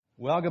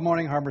Well, good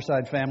morning,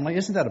 Harborside family.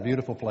 Isn't that a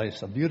beautiful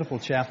place? A beautiful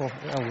chapel.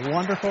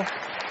 Wonderful.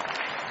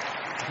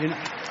 You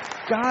know,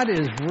 God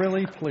is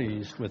really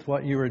pleased with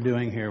what you are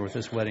doing here with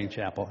this wedding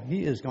chapel.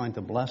 He is going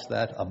to bless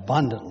that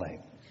abundantly.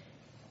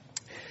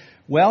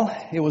 Well,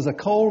 it was a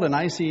cold and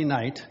icy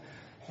night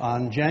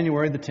on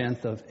January the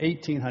 10th of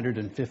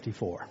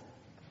 1854.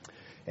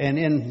 And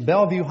in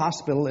Bellevue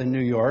Hospital in New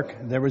York,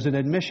 there was an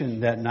admission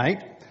that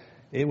night.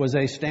 It was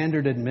a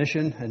standard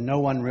admission, and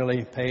no one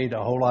really paid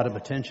a whole lot of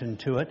attention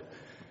to it.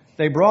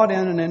 They brought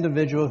in an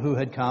individual who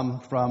had come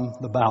from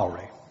the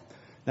Bowery.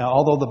 Now,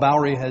 although the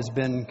Bowery has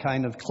been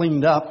kind of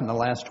cleaned up in the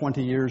last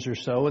 20 years or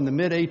so, in the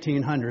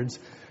mid-1800s,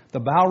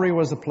 the Bowery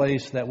was a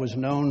place that was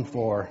known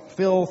for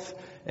filth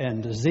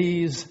and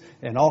disease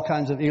and all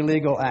kinds of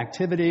illegal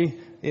activity.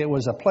 It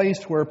was a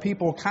place where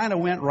people kind of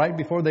went right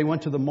before they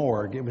went to the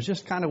morgue. It was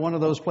just kind of one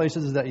of those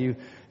places that you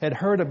had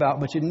heard about,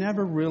 but you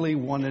never really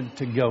wanted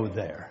to go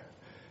there.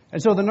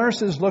 And so the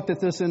nurses looked at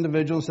this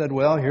individual and said,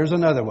 well, here's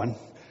another one.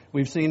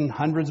 We've seen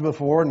hundreds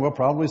before, and we'll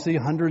probably see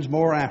hundreds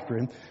more after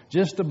him.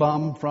 Just a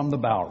bum from the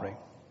Bowery.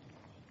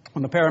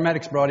 When the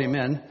paramedics brought him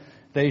in,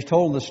 they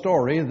told the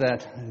story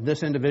that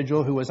this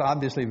individual, who was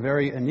obviously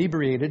very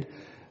inebriated,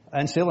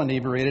 and still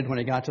inebriated when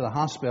he got to the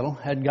hospital,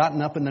 had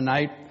gotten up in the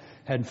night,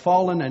 had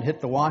fallen and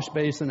hit the wash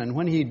basin, and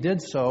when he did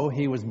so,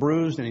 he was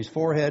bruised in his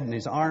forehead and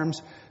his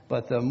arms.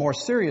 But the more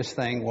serious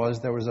thing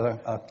was there was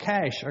a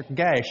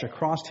gash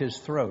across his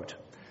throat.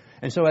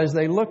 And so as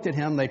they looked at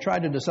him, they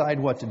tried to decide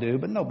what to do,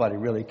 but nobody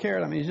really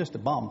cared. I mean, he's just a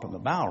bum from the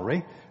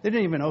Bowery. They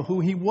didn't even know who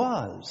he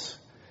was.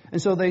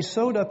 And so they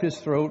sewed up his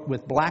throat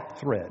with black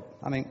thread.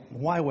 I mean,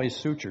 why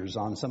waste sutures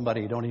on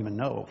somebody you don't even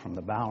know from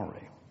the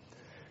Bowery?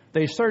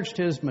 They searched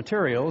his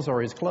materials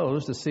or his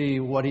clothes to see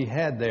what he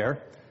had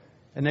there,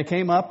 and they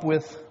came up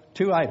with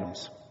two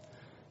items,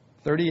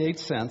 38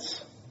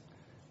 cents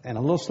and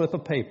a little slip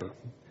of paper.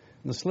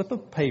 And the slip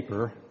of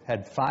paper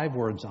had 5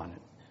 words on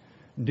it.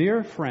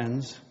 Dear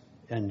friends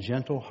and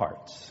gentle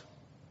hearts.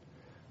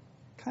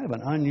 Kind of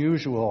an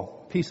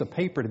unusual piece of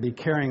paper to be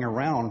carrying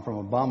around from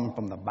a bum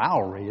from the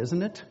Bowery,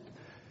 isn't it?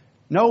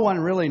 No one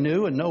really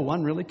knew and no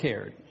one really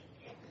cared.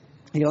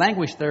 He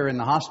languished there in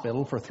the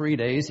hospital for 3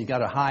 days. He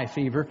got a high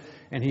fever,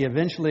 and he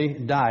eventually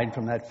died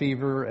from that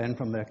fever and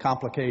from the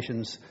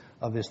complications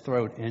of his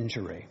throat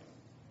injury.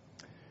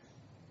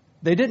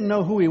 They didn't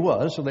know who he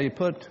was, so they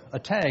put a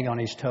tag on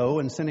his toe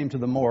and sent him to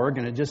the morgue,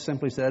 and it just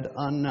simply said,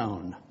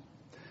 unknown.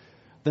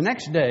 The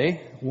next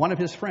day, one of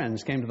his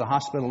friends came to the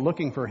hospital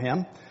looking for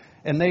him,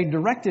 and they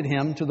directed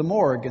him to the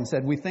morgue and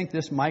said, we think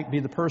this might be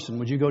the person.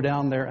 Would you go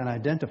down there and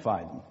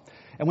identify them?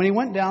 And when he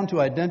went down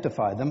to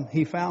identify them,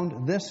 he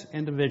found this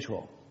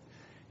individual.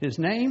 His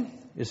name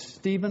is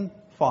Stephen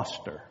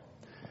Foster.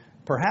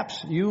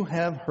 Perhaps you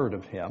have heard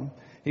of him.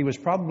 He was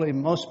probably the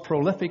most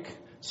prolific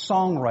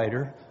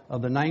songwriter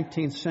of the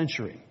 19th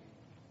century.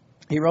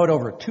 He wrote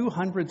over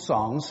 200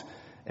 songs,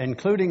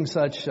 including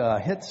such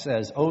hits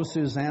as Oh,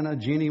 Susanna,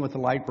 Jeannie with the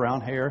Light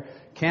Brown Hair,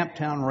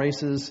 Camptown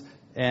Races,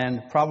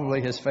 and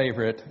probably his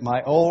favorite,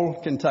 My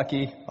Old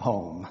Kentucky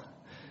Home.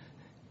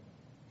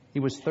 He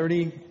was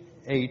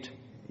 38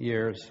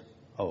 years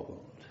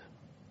old.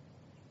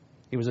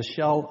 He was a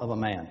shell of a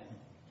man.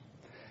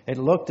 It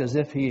looked as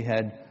if he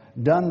had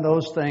done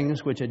those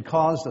things which had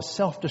caused the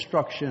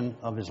self-destruction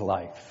of his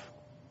life.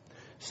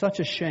 Such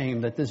a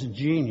shame that this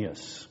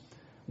genius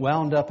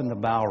wound up in the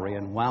Bowery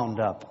and wound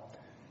up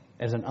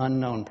as an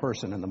unknown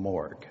person in the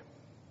morgue.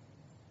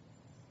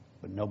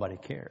 But nobody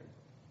cared.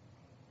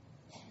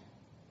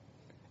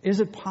 Is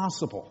it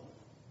possible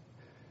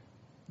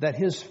that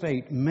his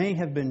fate may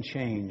have been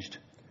changed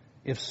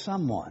if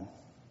someone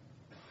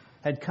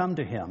had come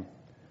to him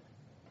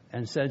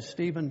and said,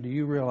 Stephen, do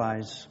you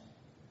realize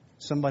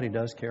somebody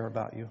does care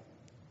about you?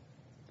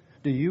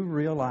 Do you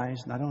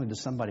realize not only does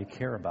somebody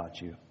care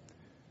about you,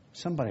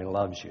 somebody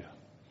loves you.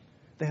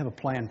 They have a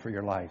plan for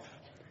your life.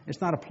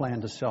 It's not a plan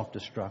to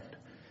self-destruct.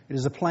 It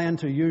is a plan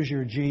to use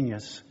your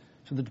genius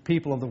so that the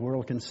people of the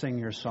world can sing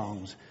your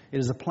songs. It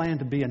is a plan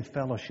to be in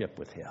fellowship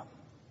with Him.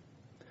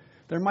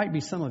 There might be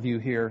some of you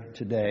here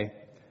today,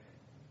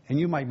 and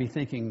you might be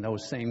thinking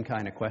those same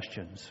kind of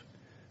questions.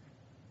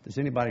 Does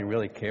anybody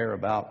really care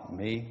about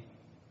me?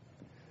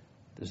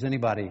 Does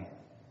anybody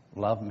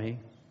love me?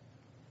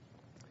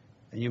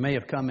 And you may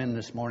have come in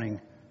this morning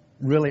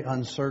really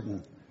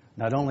uncertain,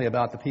 not only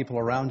about the people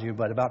around you,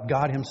 but about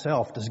God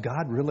Himself. Does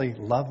God really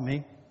love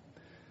me?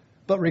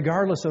 But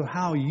regardless of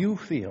how you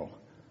feel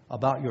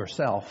about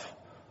yourself,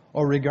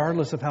 or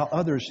regardless of how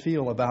others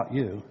feel about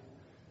you,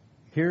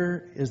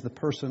 here is the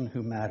person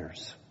who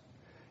matters.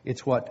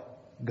 It's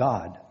what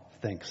God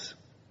thinks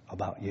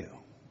about you.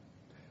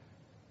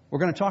 We're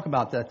going to talk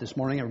about that this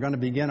morning. We're going to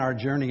begin our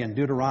journey in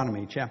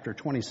Deuteronomy chapter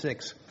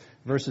 26,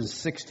 verses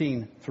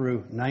 16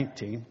 through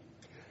 19.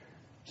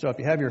 So if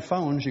you have your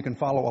phones, you can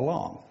follow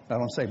along. I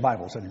don't say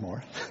Bibles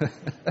anymore.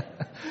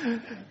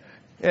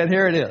 And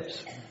here it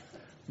is.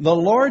 The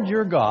Lord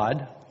your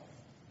God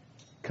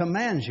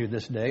commands you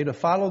this day to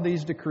follow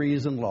these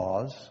decrees and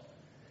laws,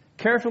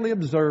 carefully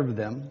observe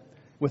them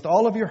with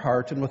all of your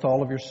heart and with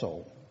all of your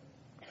soul.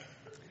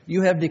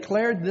 You have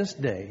declared this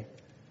day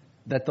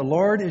that the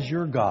Lord is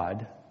your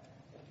God,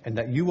 and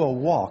that you will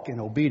walk in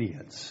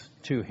obedience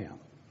to Him.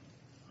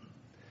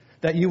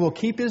 That you will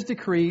keep His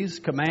decrees,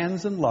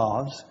 commands, and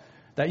laws,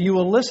 that you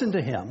will listen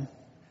to Him.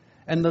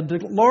 And the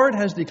Lord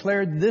has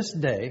declared this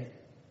day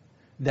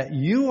that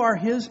you are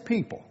His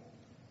people,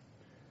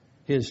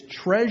 His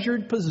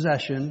treasured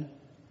possession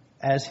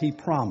as He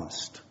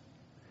promised,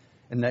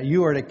 and that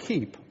you are to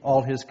keep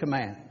all His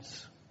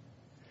commands.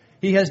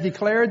 He has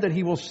declared that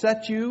He will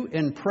set you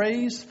in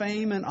praise,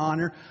 fame, and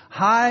honor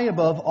high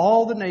above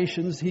all the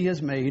nations He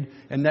has made,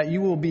 and that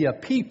you will be a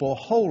people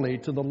holy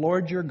to the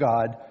Lord your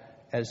God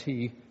as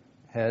He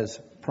has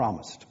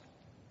promised.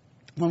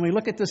 When we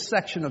look at this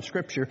section of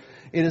Scripture,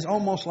 it is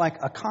almost like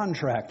a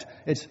contract.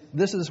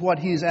 This is what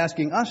He's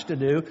asking us to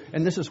do,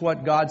 and this is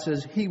what God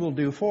says He will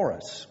do for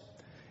us.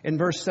 In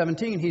verse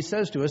 17, He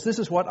says to us, this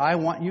is what I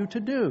want you to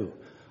do.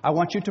 I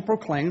want you to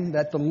proclaim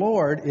that the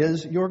Lord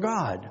is your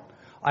God.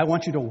 I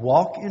want you to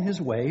walk in His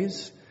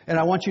ways, and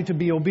I want you to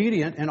be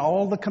obedient in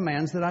all the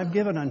commands that I've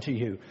given unto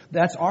you.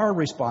 That's our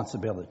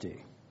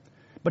responsibility.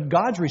 But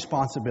God's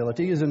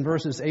responsibility is in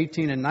verses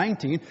 18 and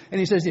 19. And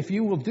He says, if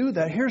you will do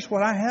that, here's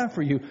what I have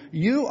for you.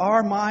 You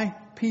are my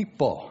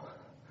people.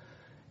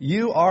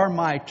 You are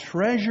my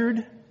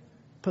treasured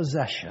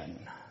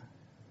possession.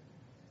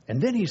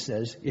 And then He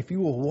says, if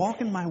you will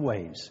walk in my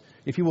ways,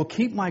 if you will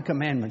keep my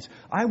commandments,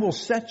 I will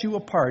set you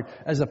apart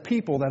as a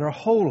people that are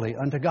holy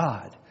unto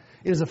God.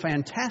 It is a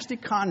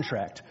fantastic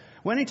contract.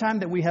 Well, anytime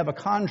that we have a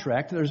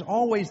contract, there's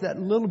always that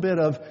little bit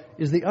of,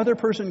 is the other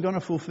person going to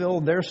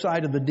fulfill their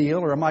side of the deal,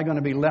 or am I going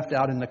to be left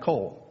out in the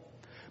cold?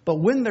 But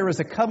when there is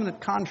a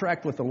covenant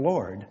contract with the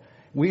Lord,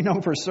 we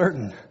know for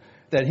certain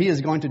that He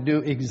is going to do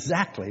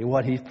exactly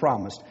what He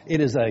promised.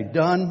 It is a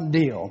done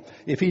deal.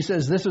 If He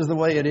says this is the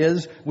way it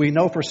is, we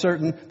know for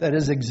certain that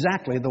is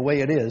exactly the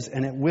way it is,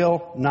 and it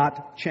will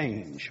not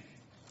change.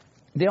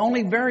 The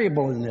only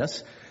variable in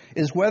this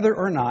is whether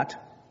or not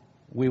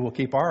we will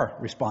keep our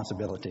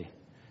responsibility.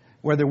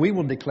 Whether we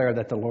will declare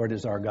that the Lord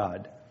is our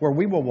God, where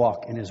we will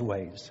walk in His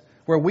ways,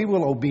 where we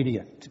will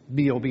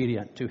be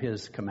obedient to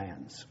His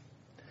commands.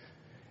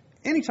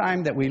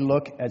 Anytime that we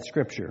look at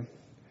Scripture,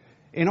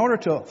 in order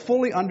to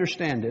fully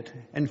understand it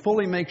and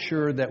fully make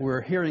sure that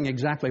we're hearing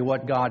exactly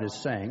what God is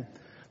saying,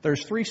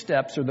 there's three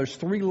steps, or there's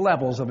three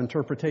levels of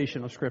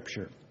interpretation of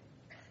Scripture.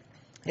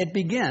 It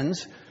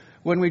begins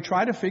when we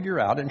try to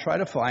figure out and try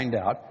to find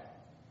out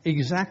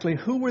exactly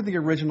who were the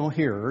original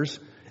hearers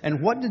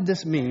and what did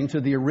this mean to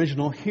the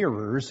original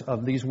hearers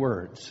of these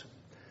words.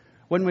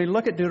 When we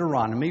look at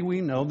Deuteronomy, we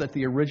know that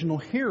the original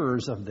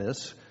hearers of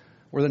this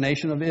were the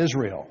nation of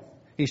Israel.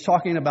 He's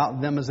talking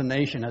about them as a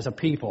nation, as a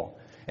people.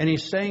 And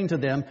He's saying to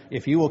them,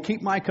 if you will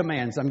keep my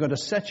commands, I'm going to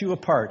set you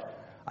apart.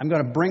 I'm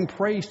going to bring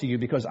praise to you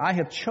because I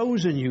have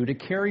chosen you to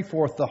carry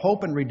forth the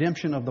hope and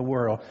redemption of the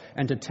world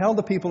and to tell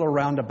the people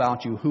around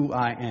about you who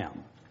I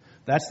am.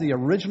 That's the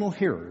original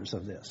hearers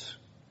of this.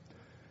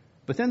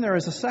 But then there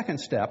is a second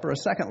step, or a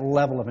second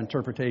level of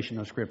interpretation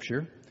of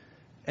Scripture,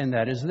 and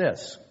that is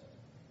this.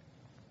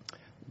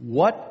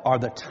 What are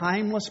the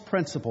timeless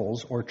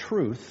principles or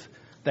truth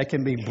that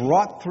can be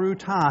brought through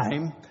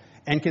time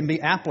and can be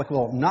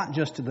applicable not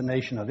just to the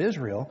nation of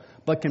Israel,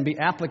 but can be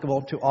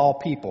applicable to all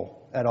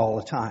people at all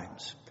the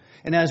times?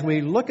 And as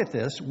we look at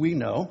this, we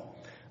know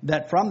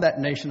that from that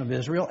nation of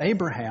Israel,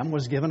 Abraham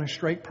was given a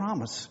straight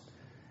promise.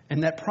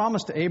 And that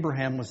promise to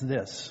Abraham was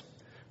this: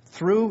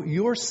 through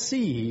your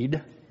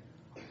seed,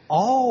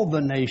 all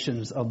the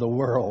nations of the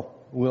world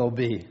will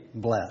be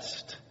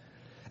blessed.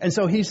 And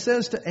so He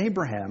says to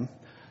Abraham,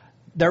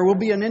 there will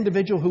be an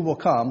individual who will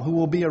come, who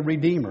will be a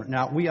redeemer.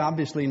 Now, we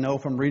obviously know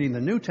from reading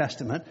the New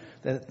Testament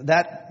that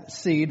that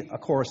seed,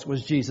 of course,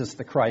 was Jesus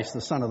the Christ,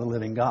 the Son of the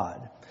living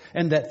God.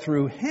 And that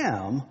through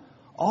Him,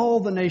 all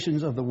the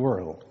nations of the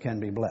world can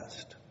be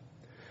blessed.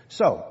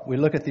 So, we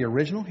look at the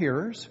original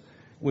hearers.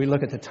 We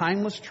look at the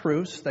timeless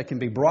truths that can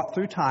be brought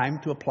through time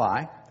to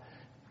apply.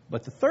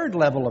 But the third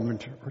level of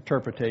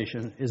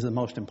interpretation is the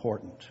most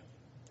important.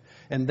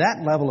 And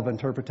that level of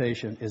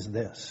interpretation is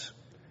this: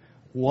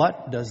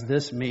 what does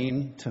this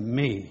mean to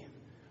me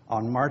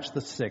on March the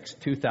 6th,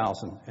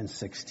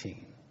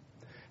 2016?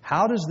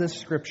 How does this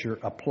Scripture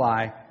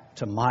apply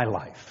to my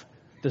life?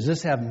 Does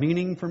this have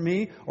meaning for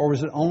me, or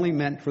was it only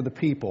meant for the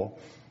people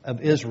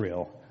of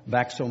Israel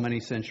back so many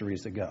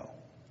centuries ago?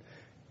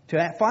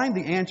 To find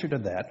the answer to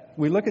that,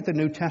 we look at the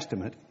New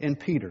Testament in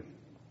Peter.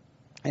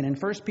 And in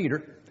 1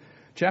 Peter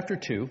chapter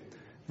 2,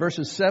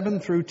 verses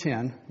 7 through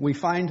 10, we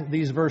find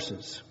these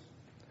verses.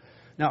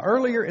 Now,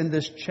 earlier in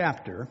this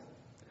chapter,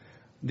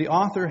 the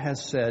author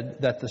has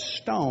said that the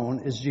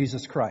stone is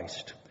Jesus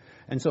Christ.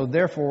 And so,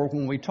 therefore,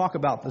 when we talk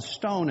about the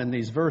stone in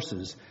these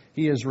verses,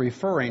 he is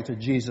referring to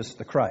Jesus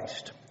the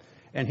Christ.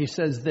 And he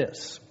says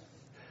this: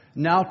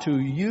 now to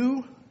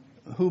you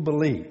who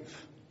believe.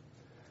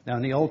 Now,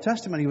 in the Old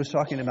Testament, he was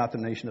talking about the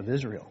nation of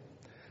Israel.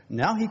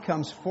 Now he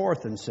comes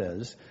forth and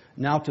says,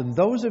 now to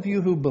those of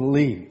you who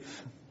believe.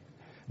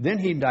 Then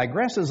he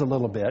digresses a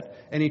little bit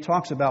and he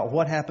talks about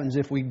what happens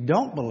if we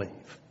don't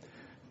believe.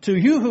 To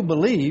you who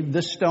believe,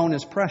 this stone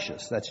is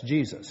precious. That's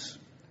Jesus.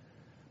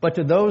 But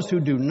to those who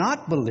do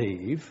not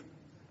believe,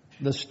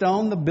 the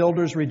stone the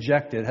builders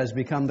rejected has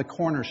become the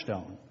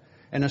cornerstone,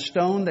 and a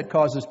stone that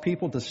causes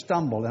people to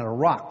stumble, and a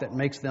rock that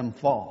makes them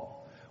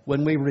fall.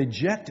 When we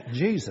reject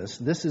Jesus,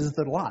 this is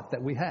the lot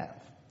that we have.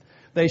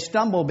 They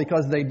stumble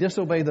because they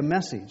disobey the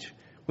message,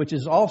 which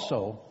is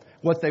also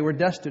what they were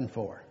destined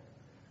for.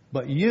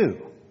 But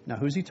you, now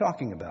who's he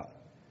talking about?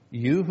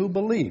 You who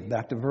believe,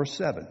 back to verse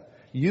 7.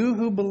 You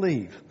who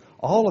believe,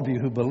 all of you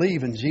who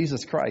believe in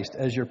Jesus Christ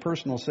as your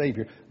personal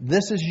Savior,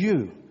 this is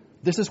you.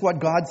 This is what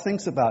God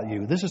thinks about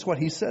you. This is what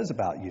He says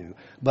about you.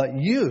 But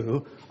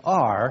you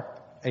are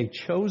a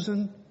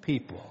chosen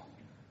people,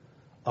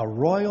 a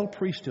royal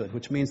priesthood,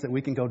 which means that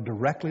we can go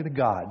directly to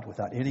God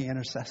without any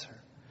intercessor.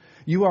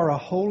 You are a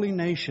holy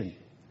nation,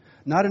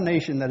 not a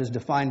nation that is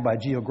defined by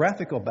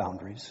geographical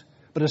boundaries,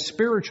 but a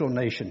spiritual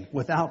nation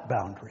without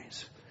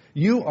boundaries.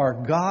 You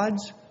are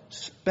God's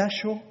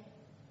special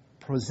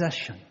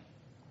possession.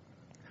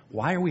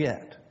 Why are we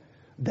at?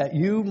 That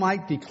you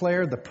might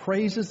declare the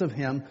praises of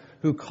Him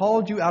who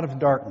called you out of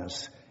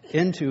darkness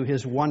into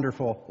His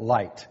wonderful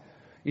light.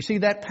 You see,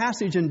 that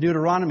passage in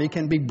Deuteronomy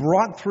can be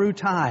brought through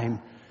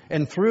time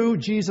and through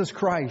Jesus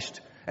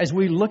Christ. As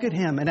we look at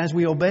Him and as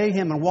we obey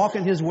Him and walk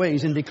in His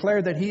ways and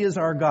declare that He is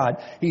our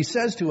God, He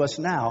says to us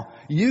now,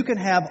 you can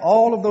have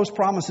all of those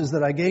promises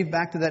that I gave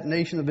back to that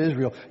nation of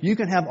Israel. You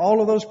can have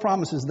all of those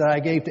promises that I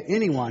gave to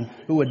anyone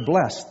who would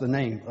bless the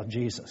name of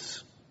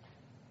Jesus.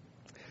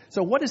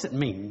 So what does it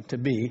mean to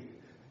be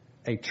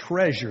a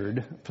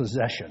treasured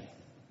possession?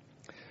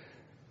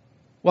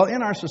 Well,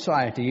 in our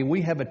society,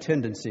 we have a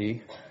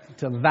tendency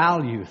to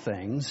value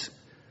things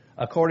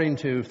according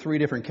to three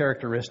different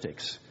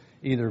characteristics.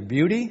 Either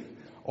beauty,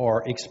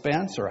 or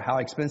expense, or how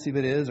expensive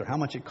it is, or how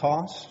much it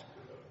costs,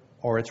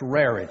 or its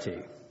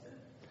rarity.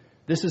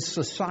 This is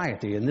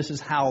society, and this is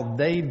how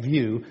they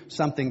view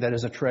something that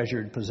is a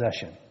treasured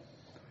possession.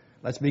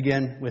 Let's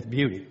begin with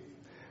beauty.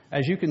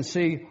 As you can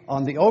see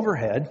on the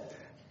overhead,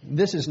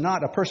 this is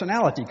not a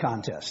personality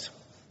contest.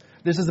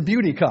 This is a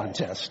beauty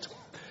contest.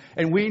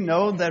 And we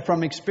know that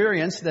from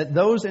experience that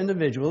those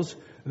individuals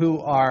who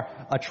are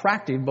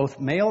attractive, both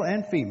male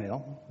and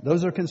female,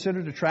 those are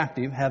considered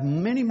attractive, have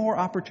many more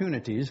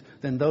opportunities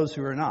than those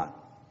who are not.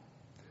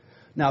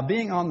 Now,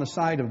 being on the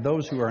side of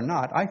those who are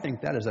not, I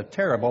think that is a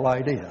terrible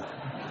idea.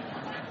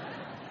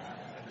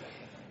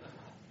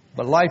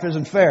 But life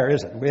isn't fair,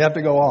 is it? We have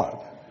to go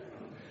on.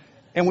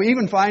 And we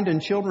even find in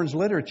children's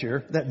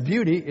literature that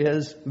beauty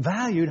is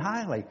valued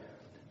highly.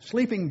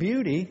 Sleeping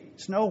Beauty,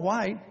 Snow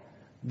White,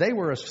 they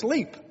were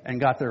asleep and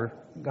got their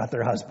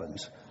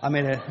husbands. I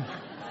mean, it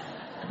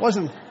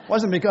wasn't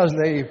because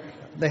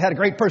they had a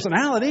great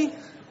personality.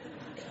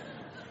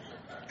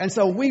 And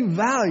so we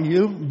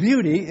value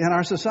beauty in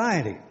our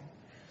society.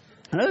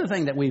 Another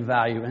thing that we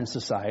value in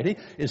society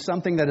is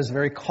something that is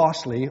very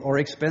costly or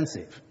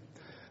expensive.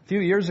 A few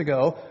years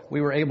ago,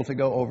 we were able to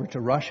go over to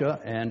Russia,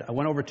 and I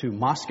went over to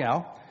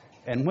Moscow.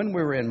 And when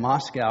we were in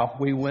Moscow,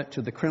 we went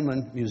to the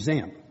Kremlin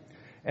Museum.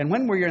 And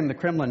when we were in the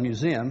Kremlin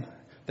Museum,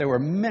 there were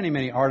many,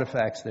 many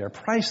artifacts there,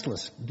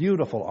 priceless,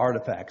 beautiful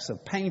artifacts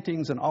of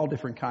paintings and all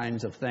different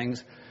kinds of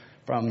things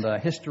from the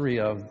history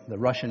of the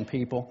Russian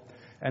people.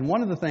 And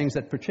one of the things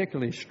that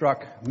particularly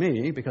struck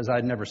me, because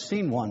I'd never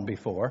seen one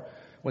before,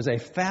 was a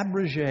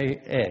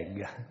Fabergé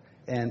egg.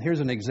 And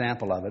here's an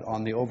example of it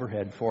on the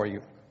overhead for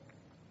you.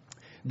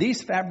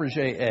 These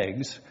Fabergé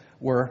eggs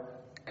were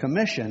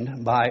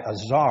commissioned by a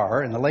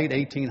czar in the late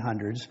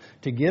 1800s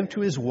to give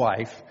to his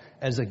wife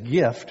as a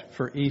gift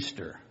for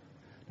Easter.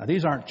 Now,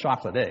 these aren't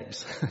chocolate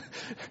eggs.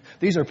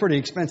 These are pretty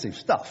expensive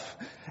stuff.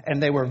 And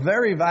they were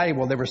very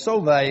valuable. They were so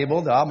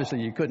valuable that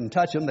obviously you couldn't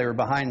touch them. They were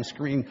behind a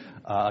screen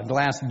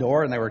glass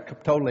door, and they were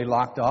totally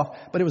locked off.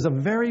 But it was a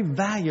very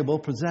valuable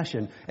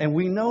possession. And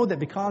we know that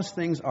because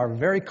things are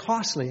very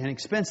costly and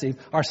expensive,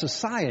 our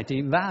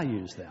society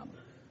values them.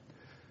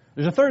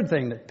 There's a third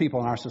thing that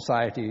people in our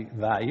society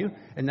value,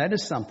 and that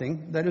is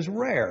something that is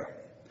rare.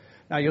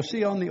 Now, you'll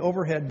see on the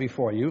overhead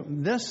before you,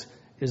 this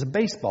is a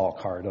baseball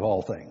card of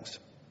all things.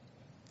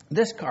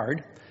 This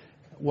card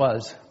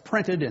was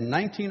printed in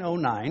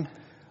 1909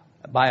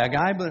 by a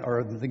guy,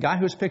 or the guy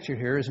who's pictured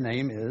here, his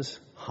name is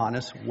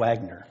Hannes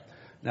Wagner.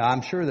 Now,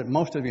 I'm sure that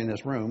most of you in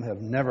this room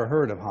have never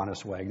heard of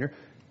Hannes Wagner.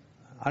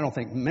 I don't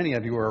think many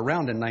of you were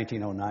around in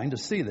 1909 to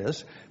see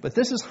this, but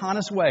this is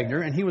Hannes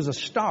Wagner, and he was a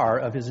star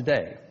of his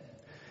day.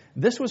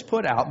 This was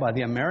put out by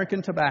the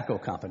American Tobacco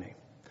Company.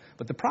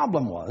 But the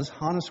problem was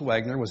Hannes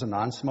Wagner was a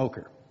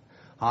non-smoker.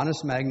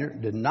 Hannes Wagner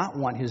did not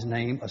want his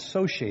name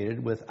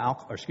associated with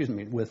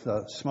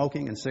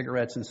smoking and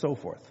cigarettes and so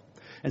forth.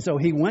 And so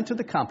he went to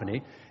the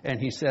company and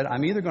he said,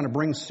 I'm either going to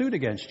bring suit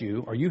against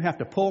you or you have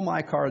to pull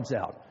my cards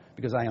out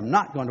because I am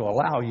not going to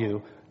allow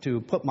you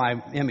to put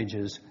my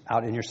images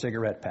out in your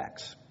cigarette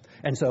packs.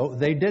 And so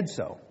they did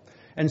so.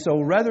 And so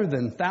rather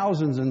than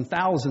thousands and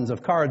thousands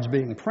of cards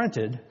being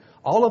printed,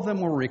 all of them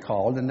were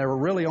recalled, and there were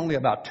really only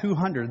about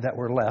 200 that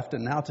were left,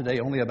 and now today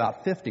only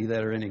about 50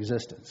 that are in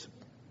existence.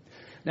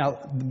 Now,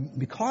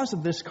 because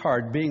of this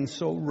card being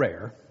so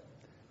rare,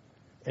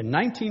 In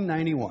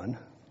 1991,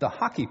 the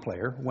hockey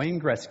player,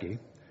 Wayne Gretzky,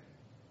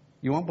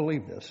 you won't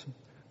believe this,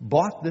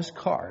 bought this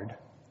card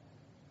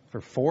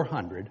for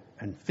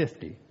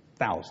 $450,000.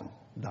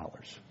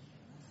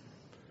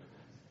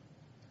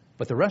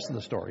 But the rest of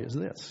the story is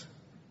this.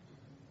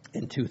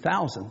 In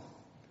 2000,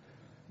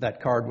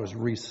 that card was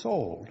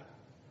resold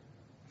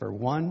for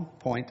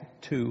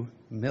 $1.2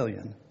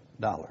 million.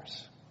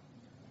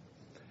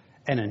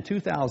 And in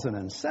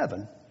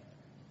 2007,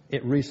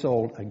 it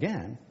resold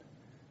again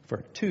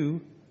for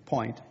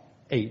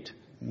 $2.8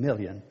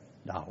 million.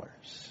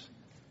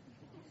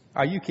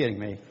 Are you kidding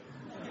me?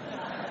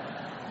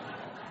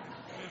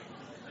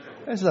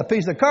 This is a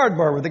piece of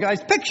cardboard with the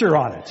guy's picture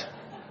on it.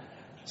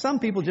 Some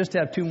people just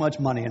have too much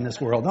money in this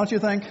world, don't you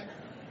think?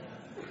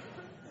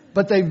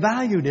 But they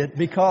valued it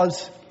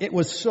because it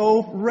was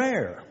so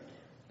rare.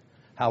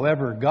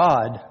 However,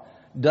 God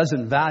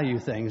doesn't value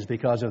things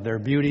because of their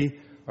beauty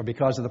or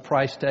because of the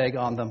price tag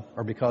on them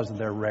or because of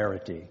their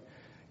rarity.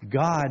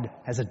 God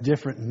has a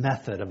different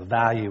method of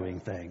valuing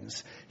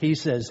things. He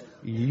says,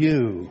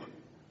 you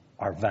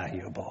are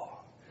valuable.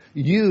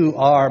 You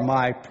are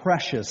my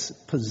precious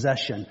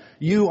possession.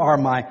 You are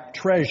my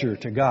treasure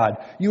to God.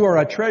 You are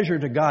a treasure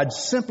to God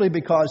simply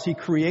because He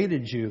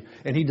created you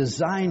and He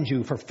designed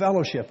you for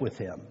fellowship with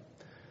Him.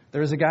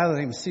 There is a guy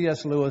named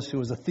C.S. Lewis who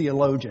was a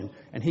theologian,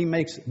 and he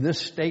makes this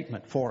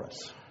statement for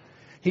us.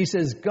 He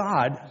says,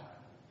 God,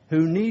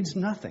 who needs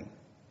nothing,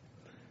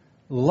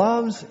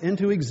 loves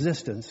into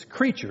existence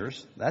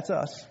creatures, that's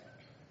us,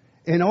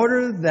 in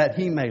order that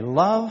He may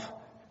love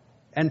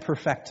and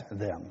perfect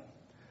them.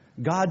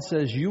 God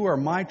says, you are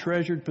my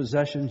treasured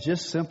possession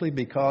just simply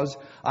because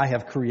I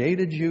have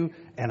created you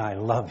and I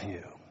love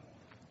you.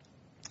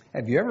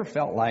 Have you ever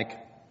felt like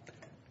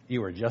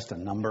you were just a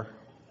number?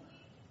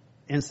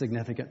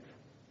 Insignificant?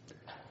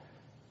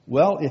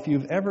 Well, if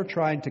you've ever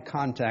tried to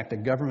contact a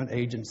government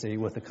agency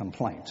with a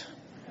complaint,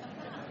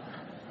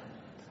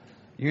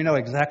 you know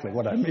exactly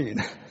what I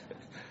mean.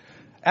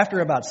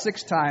 After about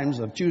 6 times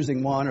of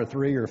choosing 1 or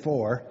 3 or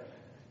 4,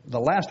 the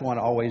last one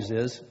always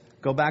is,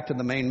 go back to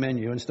the main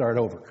menu and start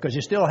over, because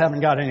you still haven't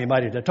got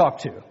anybody to talk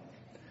to.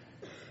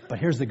 But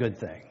here's the good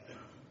thing.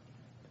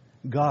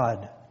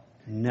 God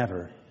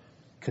never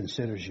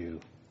considers you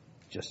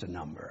just a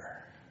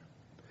number.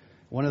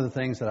 One of the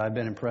things that I've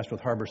been impressed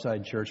with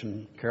Harborside Church,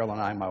 and Carol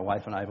and I, my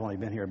wife and I, have only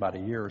been here about a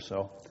year or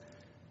so.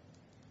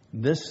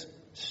 This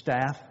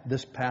staff,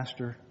 this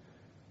pastor,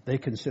 they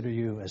consider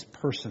you as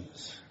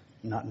persons,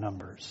 not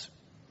numbers.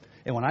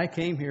 And when I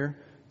came here,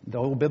 the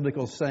old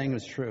biblical saying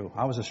is true.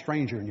 I was a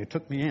stranger and you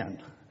took me in.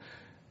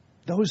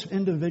 Those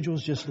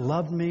individuals just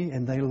loved me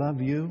and they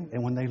love you.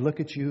 And when they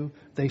look at you,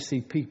 they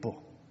see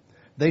people.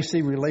 They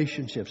see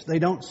relationships. They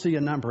don't see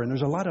a number. And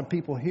there's a lot of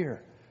people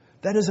here.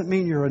 That doesn't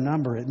mean you're a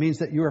number. It means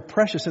that you are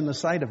precious in the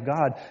sight of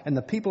God. And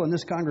the people in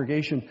this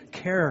congregation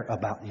care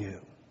about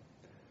you.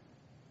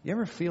 You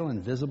ever feel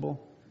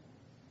invisible?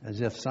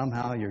 As if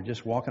somehow you're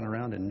just walking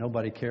around and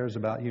nobody cares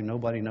about you.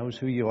 Nobody knows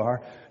who you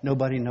are.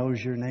 Nobody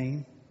knows your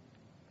name.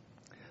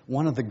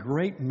 One of the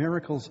great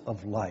miracles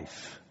of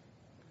life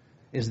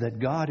is that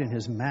God in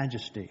His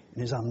majesty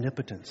and His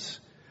omnipotence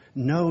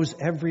knows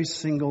every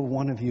single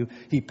one of you.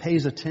 He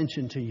pays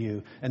attention to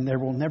you, and there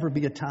will never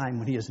be a time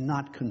when He is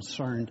not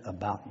concerned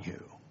about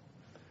you.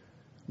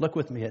 Look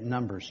with me at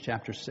Numbers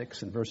chapter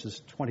 6 and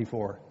verses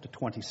 24 to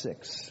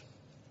 26.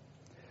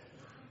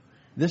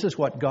 This is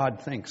what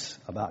God thinks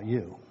about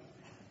you.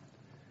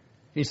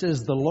 He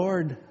says, the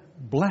Lord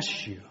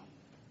bless you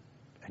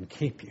and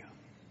keep you.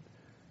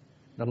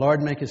 The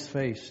Lord make His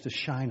face to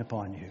shine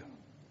upon you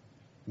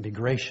and be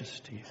gracious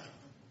to you.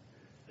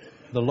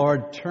 The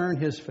Lord turn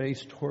His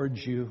face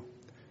towards you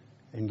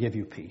and give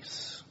you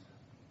peace.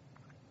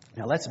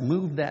 Now let's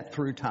move that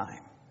through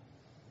time.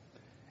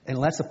 And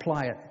let's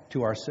apply it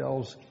to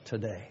ourselves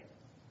today.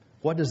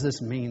 What does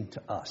this mean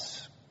to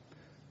us?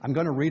 I'm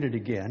going to read it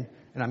again,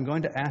 and I'm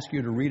going to ask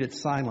you to read it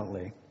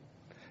silently.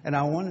 And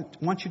I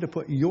want you to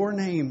put your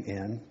name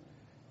in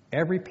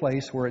every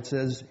place where it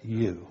says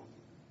you.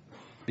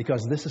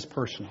 Because this is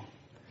personal.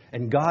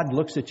 And God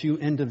looks at you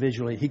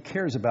individually. He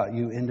cares about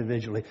you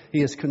individually.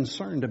 He is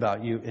concerned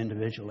about you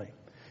individually.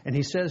 And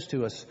He says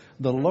to us,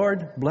 the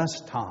Lord bless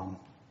Tom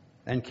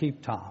and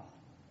keep Tom.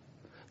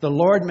 The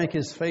Lord make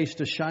His face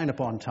to shine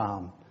upon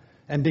Tom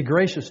and be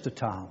gracious to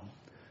Tom.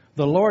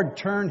 The Lord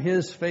turn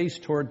His face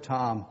toward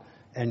Tom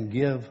and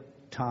give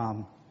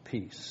Tom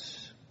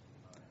peace.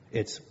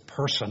 It's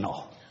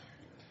personal.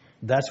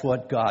 That's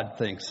what God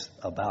thinks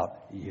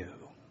about you.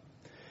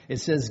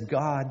 It says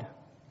God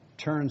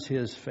turns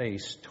His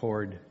face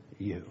toward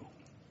you.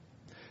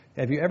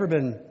 Have you ever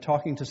been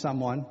talking to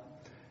someone,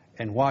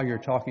 and while you're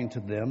talking to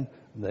them,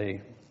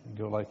 they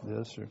go like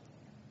this, or,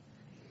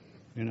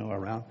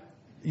 around?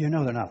 You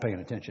know they're not paying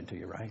attention to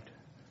you, right?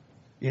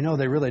 You know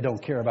they really don't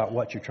care about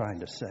what you're trying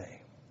to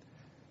say.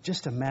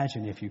 Just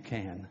imagine, if you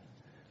can,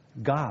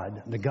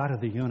 God, the God of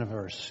the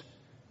universe,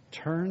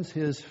 turns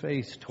His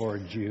face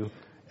towards you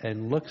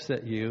and looks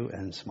at you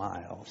and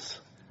smiles.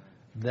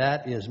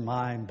 That is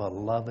my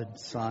beloved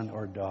son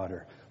or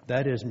daughter.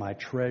 That is my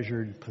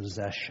treasured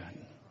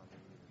possession.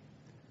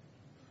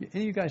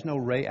 Any of you guys know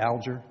Ray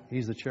Alger?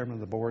 He's the chairman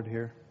of the board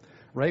here.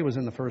 Ray was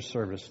in the first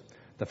service.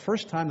 The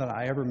first time that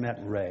I ever met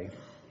Ray,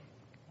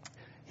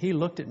 he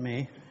looked at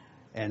me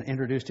and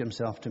introduced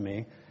himself to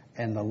me,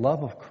 and the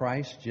love of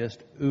Christ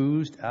just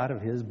oozed out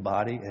of his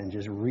body and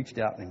just reached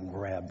out and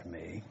grabbed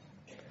me.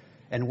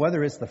 And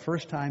whether it's the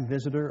first time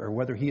visitor or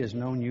whether he has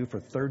known you for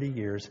 30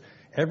 years,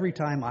 every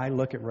time I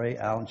look at Ray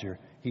Alger,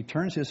 he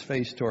turns his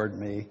face toward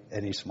me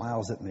and he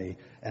smiles at me,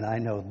 and I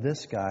know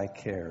this guy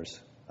cares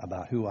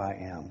about who I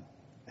am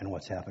and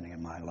what's happening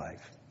in my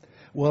life.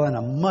 Well, in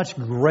a much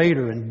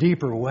greater and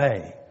deeper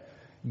way,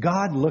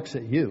 God looks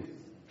at you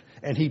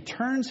and he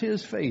turns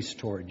his face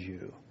towards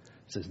you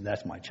and says,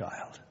 that's my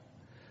child.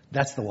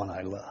 That's the one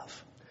I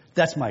love.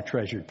 That's my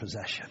treasured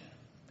possession.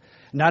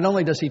 Not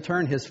only does he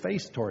turn his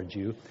face towards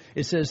you,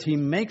 it says he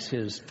makes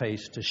his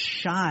face to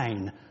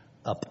shine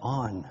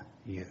upon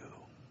you.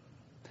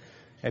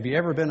 Have you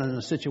ever been in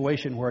a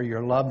situation where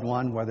your loved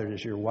one, whether it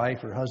is your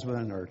wife or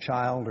husband or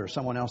child or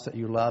someone else that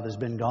you love, has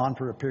been gone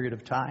for a period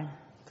of time?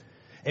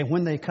 And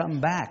when they come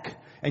back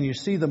and you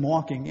see them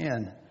walking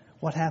in,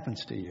 what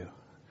happens to you?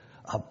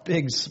 A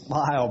big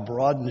smile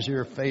broadens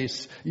your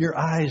face, your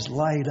eyes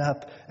light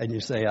up, and you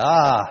say,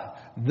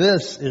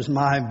 this is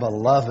my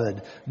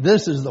beloved.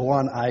 This is the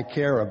one I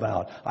care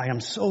about. I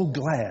am so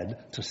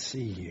glad to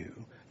see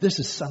you. This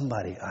is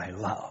somebody I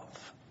love.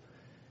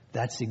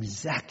 That's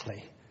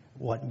exactly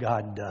what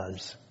God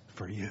does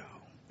for you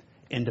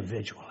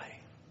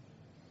individually.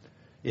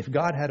 If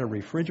God had a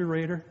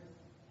refrigerator,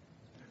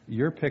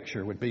 your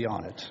picture would be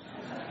on it.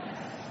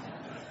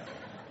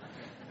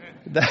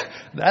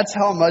 That's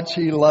how much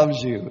he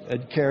loves you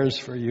and cares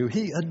for you.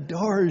 He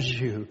adores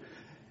you.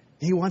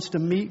 He wants to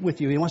meet with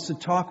you. He wants to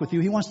talk with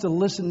you. He wants to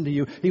listen to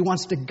you. He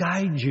wants to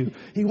guide you.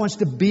 He wants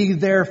to be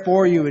there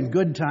for you in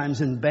good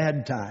times and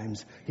bad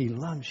times. He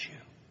loves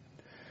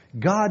you.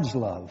 God's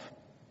love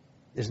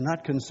is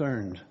not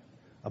concerned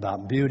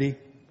about beauty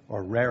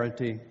or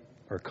rarity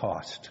or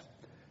cost.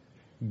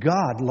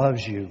 God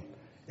loves you.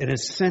 It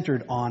is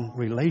centered on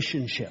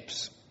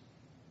relationships,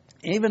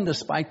 even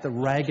despite the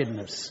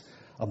raggedness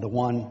of the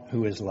one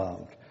who is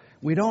loved.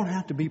 We don't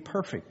have to be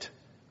perfect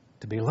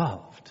to be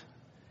loved.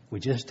 We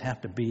just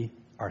have to be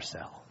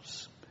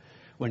ourselves.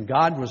 When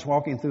God was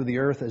walking through the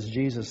earth as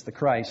Jesus the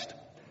Christ,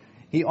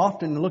 he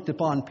often looked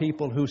upon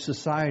people who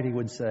society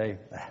would say,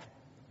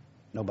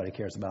 nobody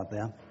cares about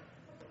them.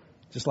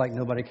 Just like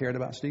nobody cared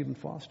about Stephen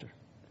Foster.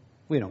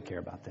 We don't care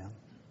about them.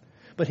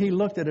 But he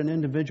looked at an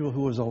individual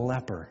who was a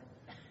leper,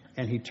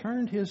 and he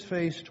turned his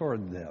face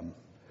toward them,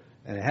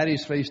 and had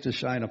his face to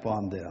shine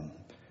upon them,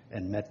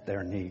 and met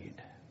their need.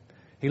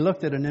 He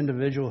looked at an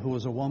individual who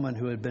was a woman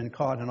who had been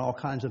caught in all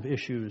kinds of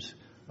issues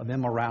of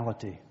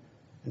immorality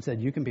and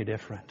said, you can be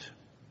different.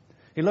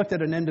 He looked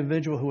at an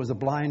individual who was a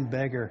blind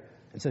beggar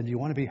and said, do you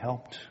want to be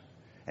helped?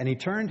 And he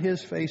turned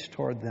his face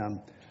toward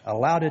them,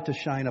 allowed it to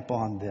shine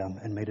upon them,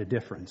 and made a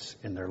difference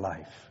in their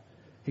life.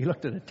 He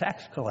looked at a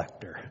tax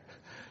collector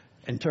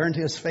and turned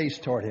his face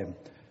toward him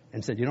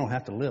and said, you don't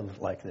have to live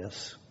like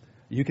this.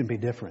 You can be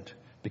different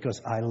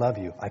because I love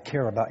you. I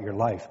care about your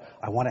life.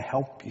 I want to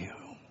help you.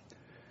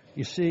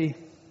 You see,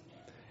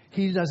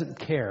 he doesn't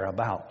care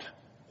about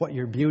what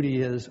your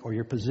beauty is or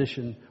your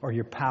position or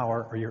your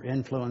power or your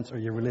influence or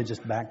your religious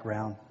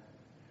background.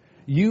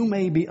 You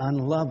may be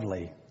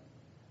unlovely,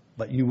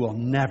 but you will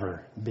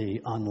never be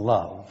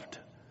unloved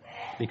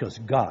because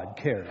God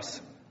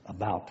cares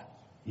about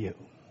you.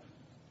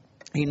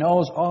 He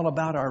knows all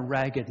about our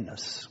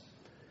raggedness,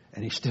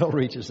 and he still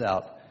reaches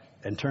out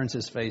and turns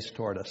his face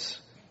toward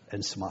us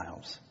and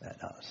smiles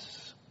at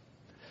us.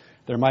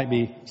 There might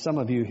be some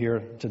of you here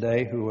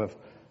today who have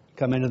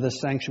come into this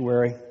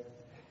sanctuary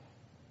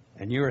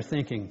and you are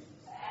thinking,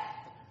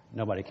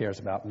 nobody cares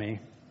about me.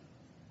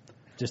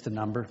 Just a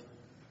number.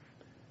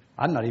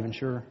 I'm not even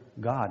sure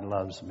God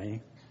loves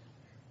me.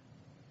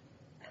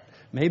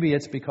 Maybe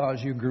it's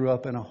because you grew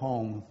up in a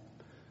home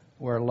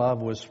where love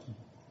was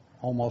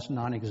almost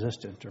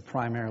non-existent or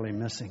primarily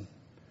missing.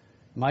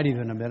 Might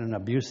even have been an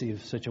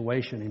abusive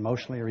situation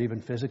emotionally or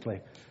even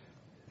physically.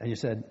 And you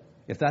said,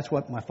 if that's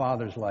what my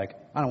father's like,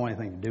 I don't want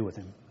anything to do with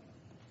him.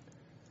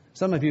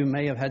 Some of you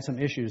may have had some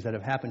issues that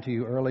have happened to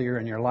you earlier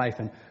in your life,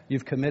 and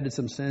you've committed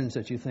some sins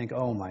that you think,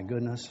 oh my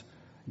goodness,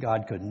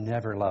 God could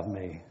never love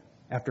me.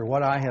 After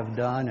what I have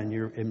done, and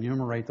you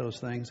enumerate those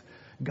things,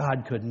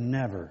 God could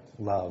never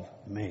love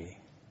me.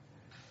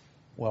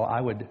 Well,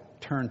 I would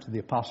turn to the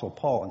Apostle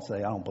Paul and say,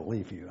 I don't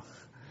believe you.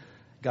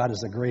 God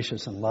is a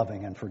gracious and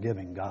loving and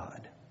forgiving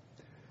God.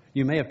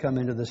 You may have come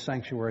into this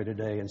sanctuary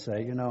today and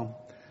say,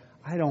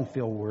 I don't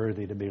feel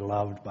worthy to be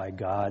loved by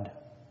God.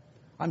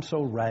 I'm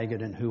so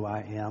ragged in who I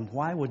am.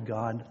 Why would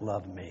God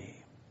love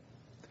me?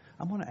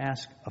 I'm going to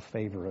ask a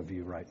favor of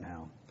you right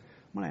now.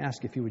 I'm going to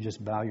ask if you would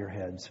just bow your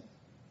heads.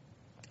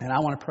 And I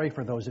want to pray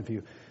for those of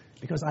you,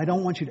 because I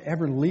don't want you to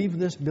ever leave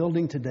this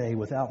building today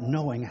without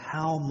knowing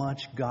how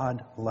much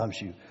God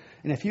loves you.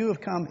 And if you have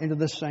come into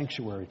this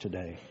sanctuary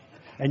today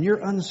and you're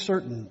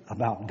uncertain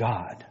about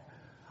God,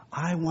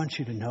 I want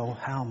you to know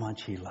how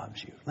much He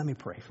loves you. Let me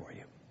pray for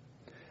you.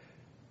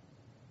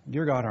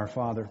 Dear God, our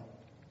Father,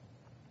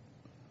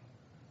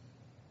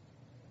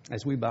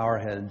 as we bow our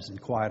heads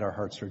and quiet our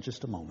hearts for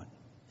just a moment,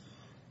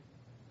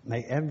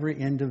 may every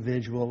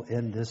individual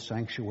in this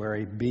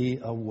sanctuary be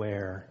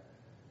aware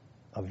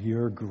of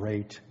your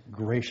great,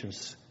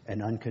 gracious,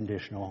 and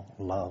unconditional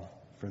love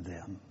for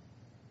them.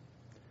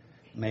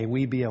 May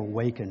we be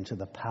awakened to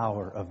the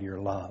power of your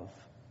love.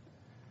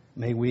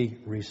 May we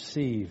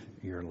receive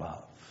your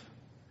love.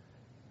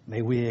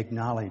 May we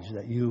acknowledge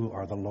that you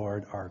are the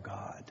Lord our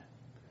God.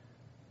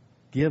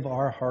 Give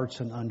our hearts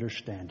an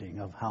understanding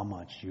of how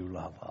much you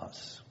love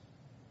us.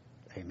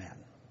 Amen.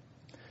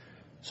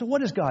 So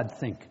what does God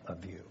think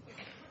of you?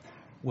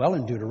 Well,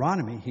 in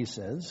Deuteronomy, he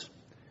says,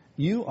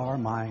 you are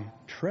my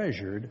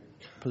treasured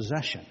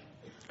possession.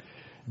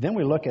 Then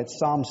we look at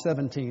Psalm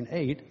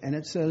 17:8, and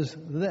it says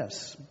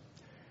this,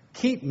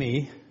 keep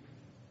me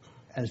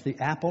as the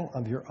apple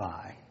of your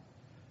eye.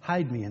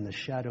 Hide me in the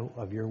shadow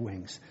of your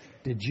wings.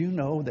 Did you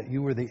know that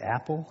you were the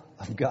apple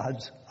of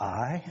God's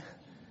eye?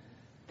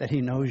 That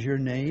he knows your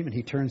name and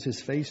he turns his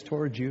face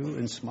towards you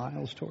and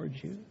smiles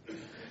towards you?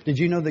 Did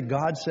you know that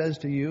God says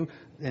to you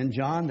in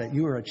John that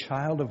you are a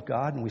child of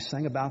God? And we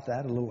sang about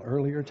that a little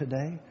earlier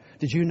today.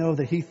 Did you know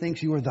that he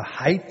thinks you are the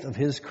height of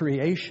his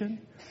creation?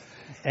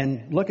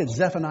 And look at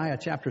Zephaniah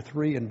chapter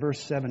 3 and verse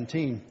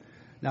 17.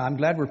 Now, I'm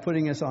glad we're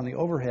putting this on the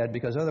overhead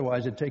because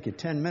otherwise it'd take you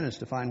 10 minutes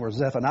to find where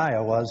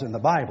Zephaniah was in the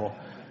Bible.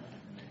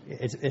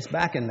 It's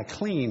back in the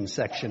clean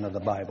section of the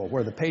Bible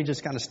where the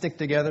pages kind of stick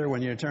together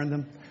when you turn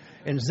them.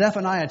 In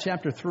Zephaniah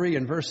chapter 3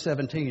 and verse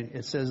 17,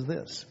 it says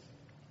this,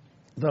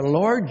 the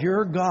Lord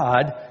your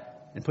God,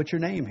 and put your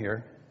name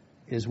here,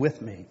 is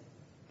with me.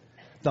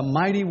 The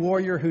mighty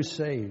warrior who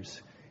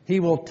saves. He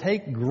will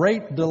take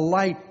great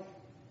delight,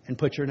 and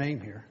put your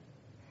name here.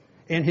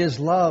 In his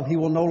love, he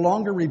will no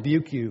longer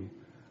rebuke you,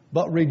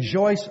 but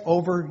rejoice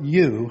over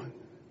you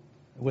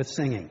with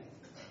singing.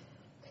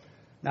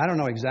 Now, I don't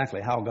know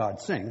exactly how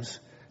God sings,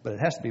 but it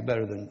has to be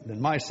better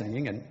than my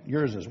singing and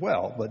yours as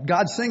well. But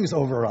God sings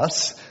over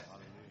us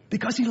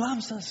because he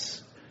loves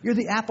us. You're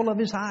the apple of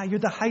his eye. You're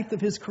the height of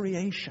his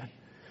creation.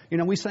 You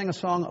know, we sang a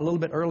song a little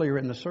bit earlier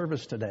in the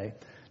service today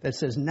that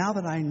says, now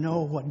that I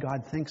know what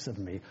God thinks of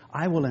me,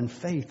 I will in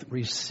faith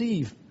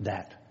receive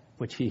that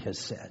which he has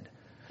said.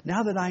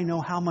 Now that I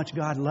know how much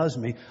God loves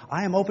me,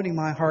 I am opening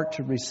my heart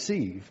to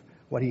receive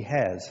what he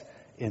has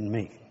in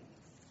me.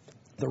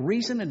 The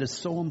reason it is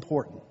so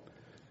important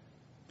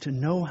to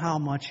know how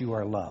much you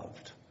are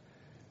loved,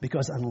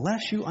 because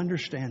unless you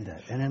understand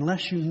that, and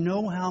unless you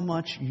know how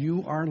much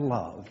you are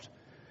loved,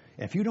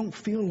 if you don't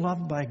feel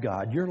loved by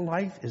God, your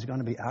life is going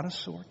to be out of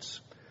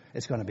sorts.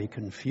 It's going to be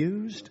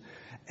confused,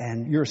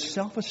 and your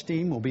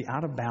self-esteem will be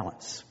out of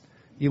balance.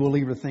 You will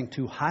either think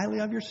too highly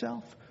of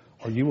yourself,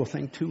 or you will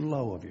think too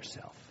low of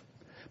yourself.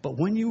 But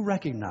when you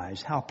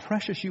recognize how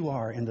precious you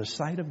are in the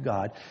sight of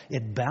God,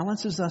 it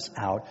balances us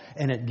out,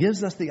 and it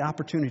gives us the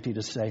opportunity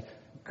to say,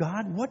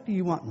 God, what do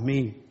you want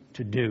me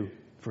to do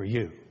for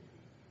you?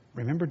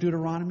 Remember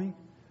Deuteronomy?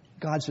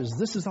 God says,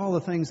 this is all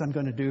the things I'm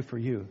going to do for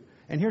you.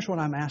 And here's what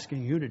I'm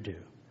asking you to do.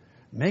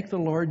 Make the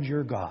Lord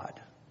your God.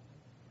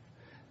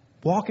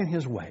 Walk in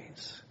his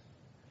ways.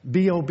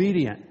 Be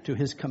obedient to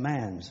his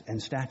commands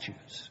and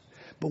statutes.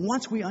 But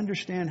once we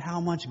understand how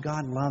much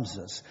God loves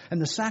us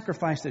and the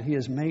sacrifice that he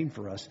has made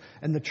for us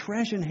and the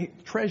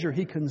treasure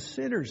he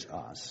considers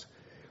us,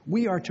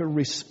 we are to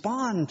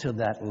respond to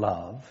that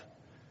love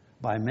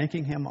by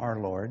making him our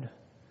Lord,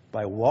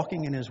 by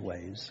walking in his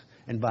ways,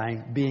 and by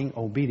being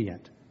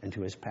obedient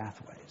into his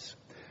pathways.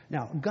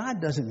 Now,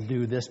 God doesn't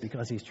do this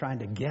because he's trying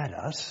to get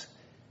us.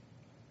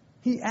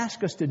 He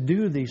asks us to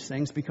do these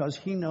things because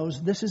he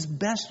knows this is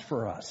best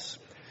for us.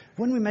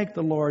 When we make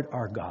the Lord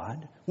our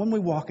God, when we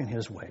walk in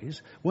his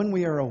ways, when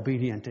we are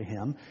obedient to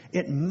him,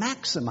 it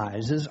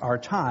maximizes our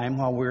time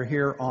while we're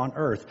here on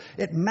earth.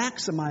 It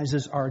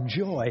maximizes our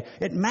joy.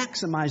 It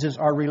maximizes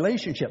our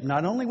relationship,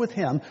 not only with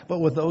him, but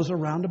with those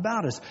around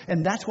about us.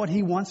 And that's what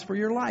he wants for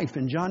your life.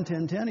 In John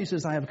 10:10, he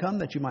says, I have come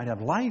that you might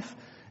have life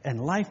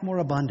and life more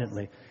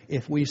abundantly.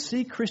 If we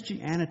see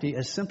Christianity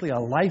as simply a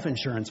life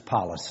insurance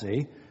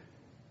policy,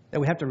 that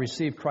we have to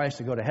receive Christ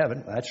to go to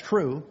heaven, that's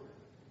true.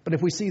 But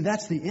if we see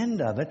that's the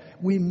end of it,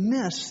 we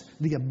miss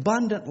the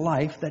abundant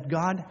life that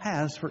God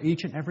has for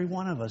each and every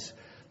one of us.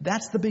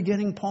 That's the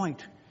beginning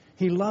point.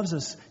 He loves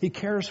us. He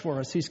cares for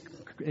us. He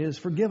has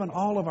forgiven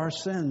all of our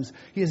sins.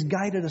 He has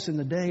guided us in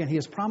the day, and he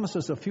has promised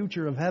us a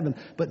future of heaven.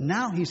 But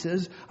now he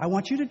says, I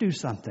want you to do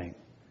something.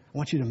 I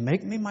want you to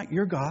make me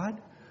your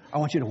God. I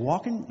want you to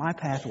walk in my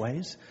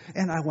pathways,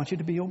 and I want you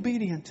to be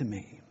obedient to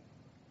me.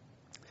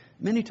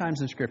 Many times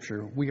in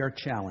Scripture, we are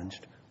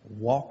challenged,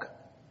 walk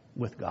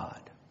with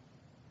God.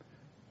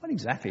 What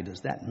exactly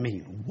does that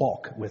mean,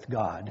 walk with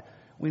God?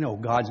 We know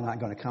God's not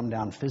going to come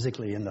down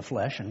physically in the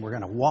flesh and we're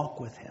going to walk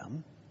with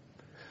him.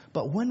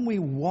 But when we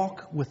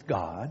walk with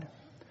God,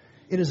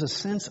 it is a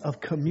sense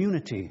of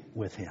community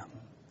with him.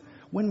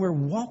 When we're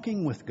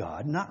walking with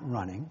God, not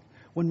running,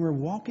 when we're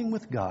walking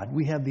with God,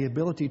 we have the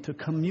ability to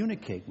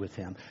communicate with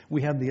him.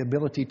 We have the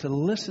ability to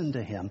listen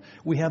to him.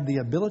 We have the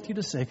ability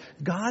to say,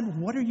 God,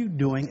 what are you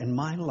doing in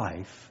my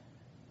life?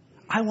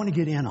 I want to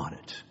get in on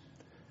it.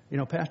 You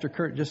know, Pastor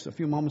Kurt just a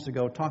few moments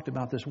ago talked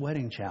about this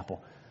wedding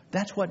chapel.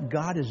 That's what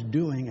God is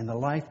doing in the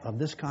life of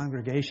this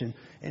congregation,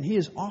 and He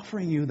is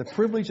offering you the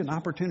privilege and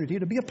opportunity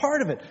to be a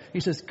part of it. He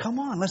says, come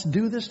on, let's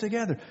do this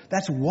together.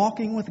 That's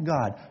walking with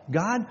God.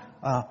 God,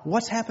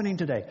 what's happening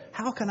today?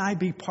 How can I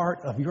be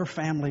part of your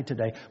family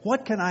today?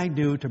 What can I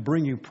do to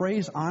bring you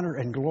praise, honor,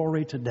 and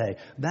glory today?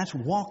 That's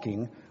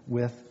walking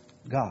with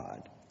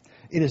God.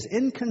 It is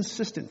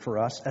inconsistent for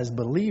us as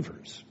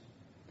believers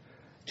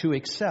to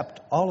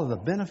accept all of the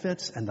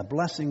benefits and the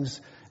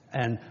blessings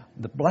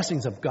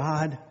of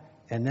God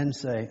and then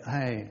say,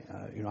 hey,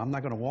 I'm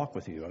not going to walk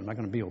with you. I'm not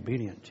going to be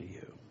obedient to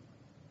you.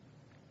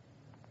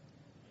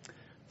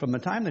 From the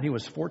time that he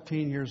was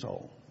 14 years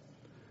old,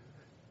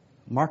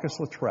 Marcus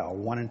Luttrell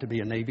wanted to be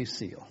a Navy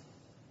SEAL.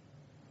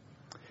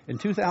 In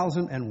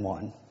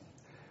 2001,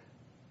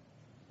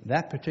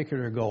 that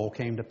particular goal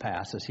came to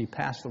pass as he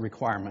passed the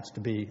requirements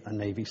to be a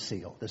Navy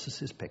SEAL. This is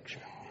his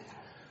picture.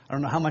 I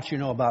don't know how much you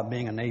know about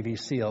being a Navy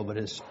SEAL, but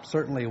it's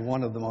certainly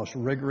one of the most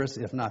rigorous,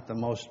 if not the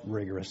most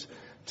rigorous,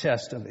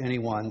 test of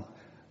anyone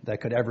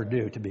that could ever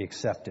do to be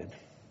accepted.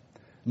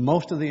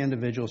 Most of the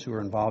individuals who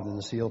are involved in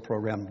the SEAL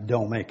program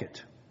don't make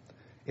it.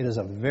 It is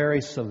a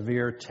very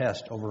severe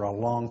test over a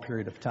long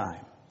period of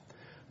time.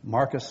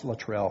 Marcus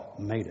Luttrell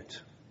made it.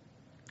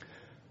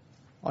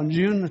 On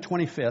June the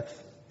 25th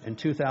in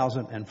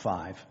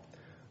 2005,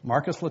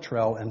 Marcus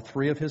Luttrell and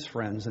 3 of his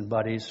friends and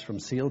buddies from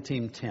SEAL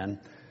Team 10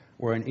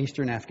 were in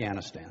eastern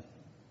Afghanistan.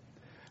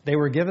 They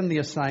were given the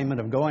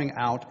assignment of going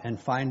out and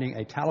finding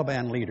a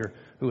Taliban leader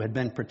who had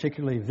been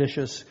particularly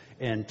vicious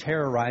in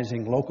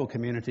terrorizing local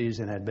communities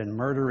and had been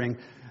murdering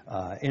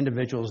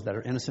individuals that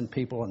are innocent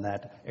people in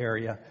that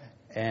area.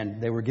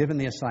 And they were given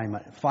the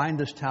assignment, find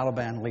this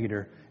Taliban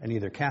leader and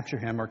either capture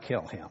him or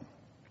kill him.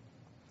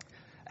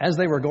 As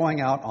they were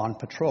going out on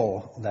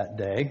patrol that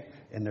day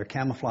in their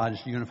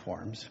camouflaged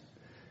uniforms,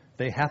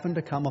 they happened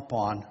to come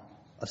upon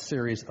a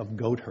series of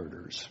goat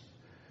herders.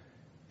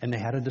 And they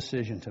had a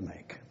decision to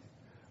make.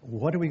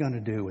 What are we going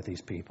to do with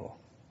these people?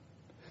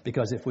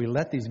 Because if we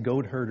let these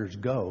goat herders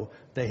go,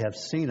 they have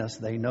seen us.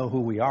 They know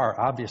who we are,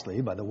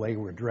 obviously, by the way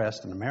we're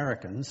dressed as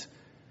Americans.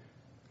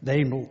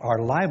 They are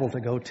liable to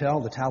go tell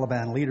the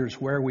Taliban leaders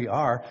where we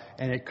are,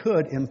 and it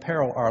could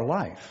imperil our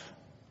life.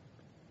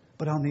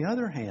 But on the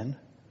other hand,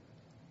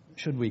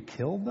 should we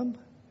kill them?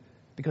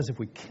 Because if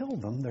we kill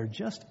them, they're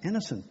just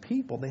innocent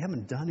people. They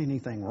haven't done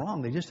anything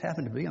wrong. They just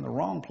happen to be in the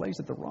wrong place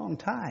at the wrong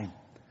time.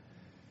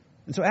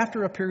 And so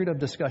after a period of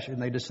discussion,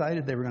 they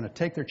decided they were going to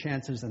take their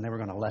chances and they were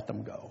going to let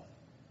them go.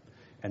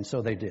 And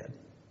so they did.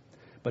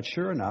 But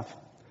sure enough,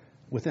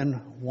 within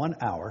 1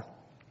 hour,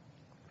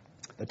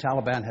 the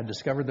Taliban had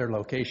discovered their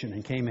location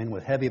and came in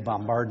with heavy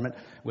bombardment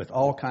with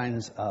all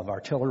kinds of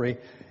artillery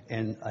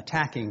and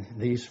attacking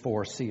these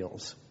 4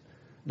 SEALs.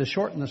 To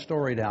shorten the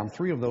story down,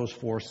 3 of those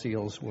 4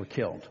 SEALs were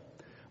killed.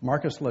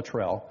 Marcus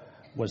Luttrell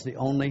was the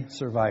only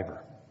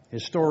survivor.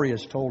 His story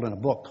is told in a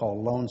book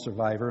called Lone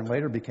Survivor and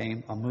later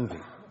became a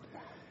movie.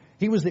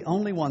 He was the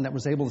only one that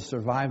was able to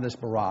survive this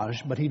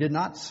barrage, but he did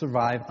not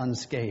survive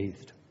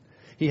unscathed.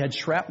 He had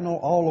shrapnel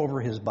all over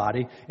his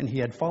body, and he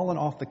had fallen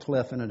off the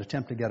cliff in an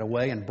attempt to get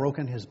away and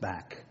broken his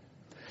back.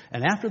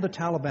 And after the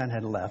Taliban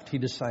had left, he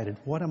decided,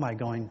 what am I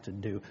going to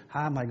do?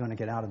 How am I going to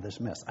get out of this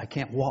mess? I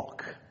can't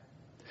walk.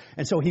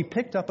 And so he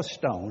picked up a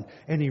stone,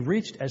 and he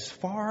reached as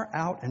far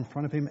out in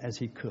front of him as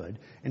he could,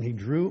 and he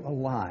drew a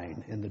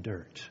line in the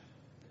dirt.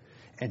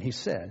 And he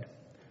said,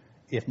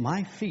 if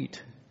my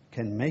feet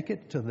can make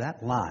it to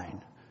that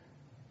line,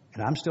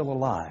 and I'm still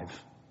alive,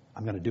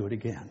 I'm going to do it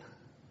again.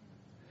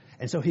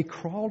 And so he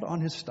crawled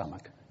on his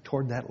stomach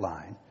toward that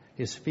line.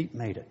 His feet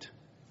made it.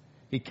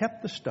 He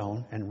kept the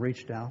stone and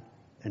reached out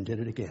and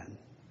did it again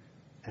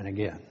and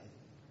again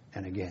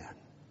and again.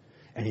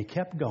 And he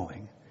kept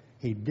going.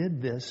 He did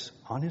this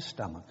on his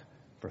stomach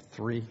for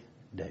 3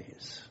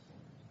 days.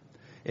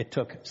 It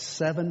took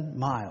 7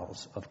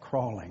 miles of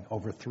crawling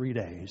over 3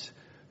 days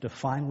to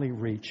finally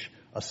reach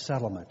a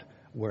settlement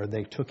where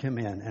they took him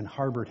in and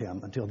harbored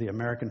him until the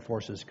American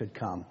forces could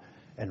come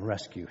and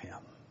rescue him.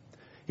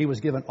 He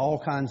was given all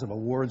kinds of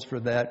awards for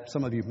that.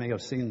 Some of you may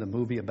have seen the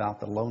movie about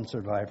the lone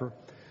survivor.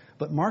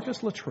 But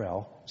Marcus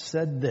Luttrell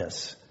said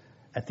this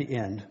at the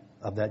end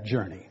of that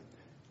journey.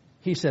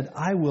 He said,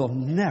 I will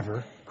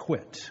never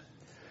quit.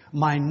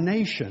 My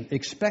nation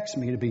expects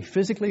me to be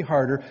physically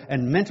harder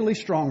and mentally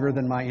stronger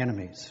than my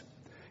enemies.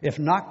 If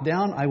knocked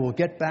down, I will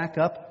get back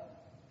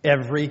up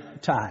every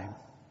time.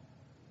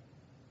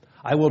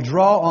 I will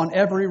draw on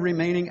every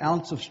remaining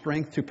ounce of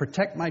strength to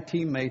protect my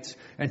teammates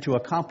and to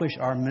accomplish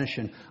our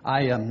mission.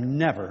 I am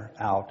never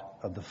out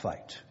of the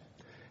fight.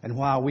 And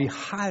while we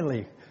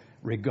highly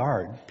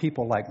regard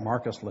people like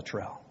Marcus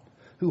Luttrell,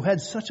 who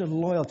had such a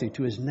loyalty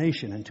to his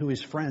nation and to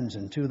his friends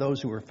and to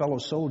those who were fellow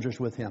soldiers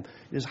with him,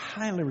 it is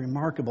highly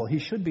remarkable. He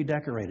should be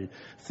decorated.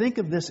 Think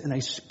of this in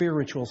a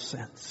spiritual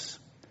sense.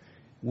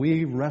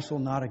 We wrestle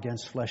not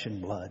against flesh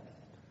and blood,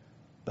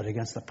 but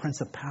against the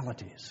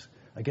principalities,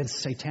 against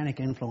satanic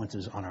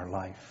influences on our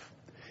life.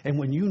 And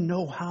when you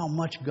know how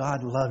much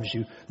God loves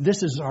you,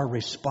 this is our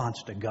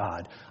response to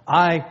God.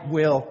 I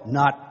will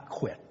not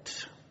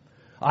quit.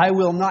 I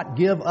will not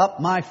give up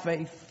my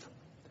faith.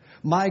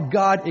 My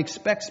God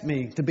expects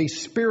me to be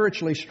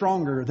spiritually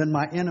stronger than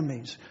my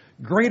enemies.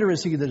 Greater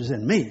is He that is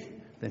in me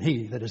than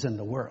he that is in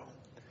the world.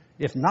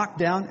 If knocked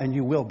down, and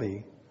you will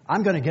be,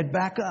 I'm going to get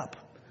back up.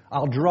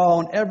 I'll draw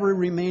on every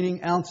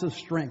remaining ounce of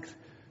strength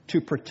to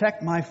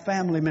protect my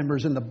family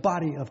members in the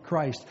body of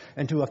Christ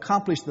and to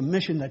accomplish the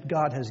mission that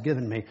God has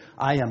given me.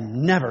 I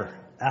am never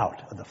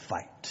out of the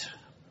fight.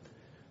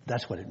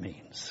 That's what it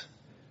means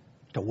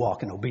to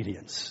walk in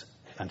obedience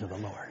unto the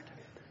Lord.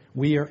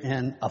 We are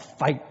in a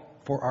fight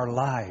for our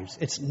lives.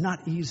 It's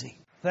not easy.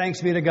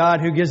 Thanks be to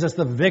God who gives us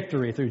the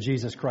victory through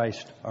Jesus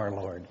Christ our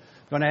Lord.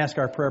 I'm going to ask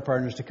our prayer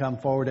partners to come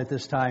forward at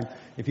this time.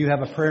 If you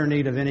have a prayer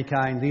need of any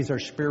kind, these are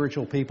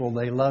spiritual people.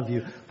 They love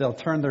you. They'll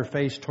turn their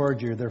face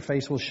toward you. Their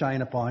face will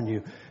shine upon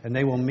you. And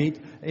they will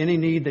meet any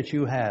need that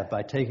you have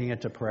by taking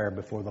it to prayer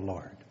before the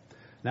Lord.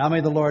 Now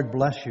may the Lord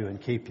bless you and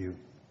keep you.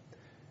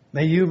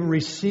 May you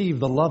receive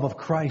the love of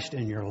Christ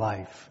in your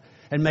life.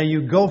 And may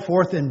you go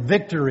forth in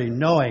victory,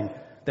 knowing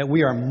that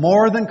we are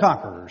more than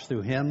conquerors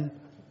through Him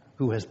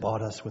who has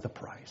bought us with a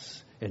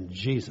price. In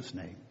Jesus'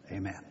 name,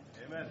 amen.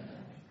 Amen.